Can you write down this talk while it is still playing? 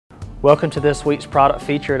Welcome to this week's product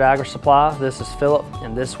feature at Agri Supply. This is Philip,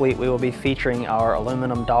 and this week we will be featuring our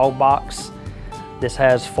aluminum dog box. This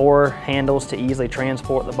has 4 handles to easily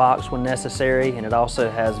transport the box when necessary, and it also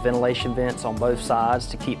has ventilation vents on both sides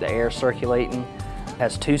to keep the air circulating. It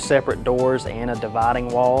has 2 separate doors and a dividing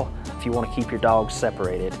wall if you want to keep your dogs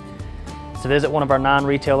separated. So visit one of our 9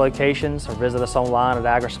 retail locations or visit us online at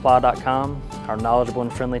agrisupply.com. Our knowledgeable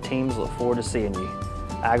and friendly teams look forward to seeing you.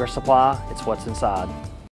 Agri Supply, it's what's inside.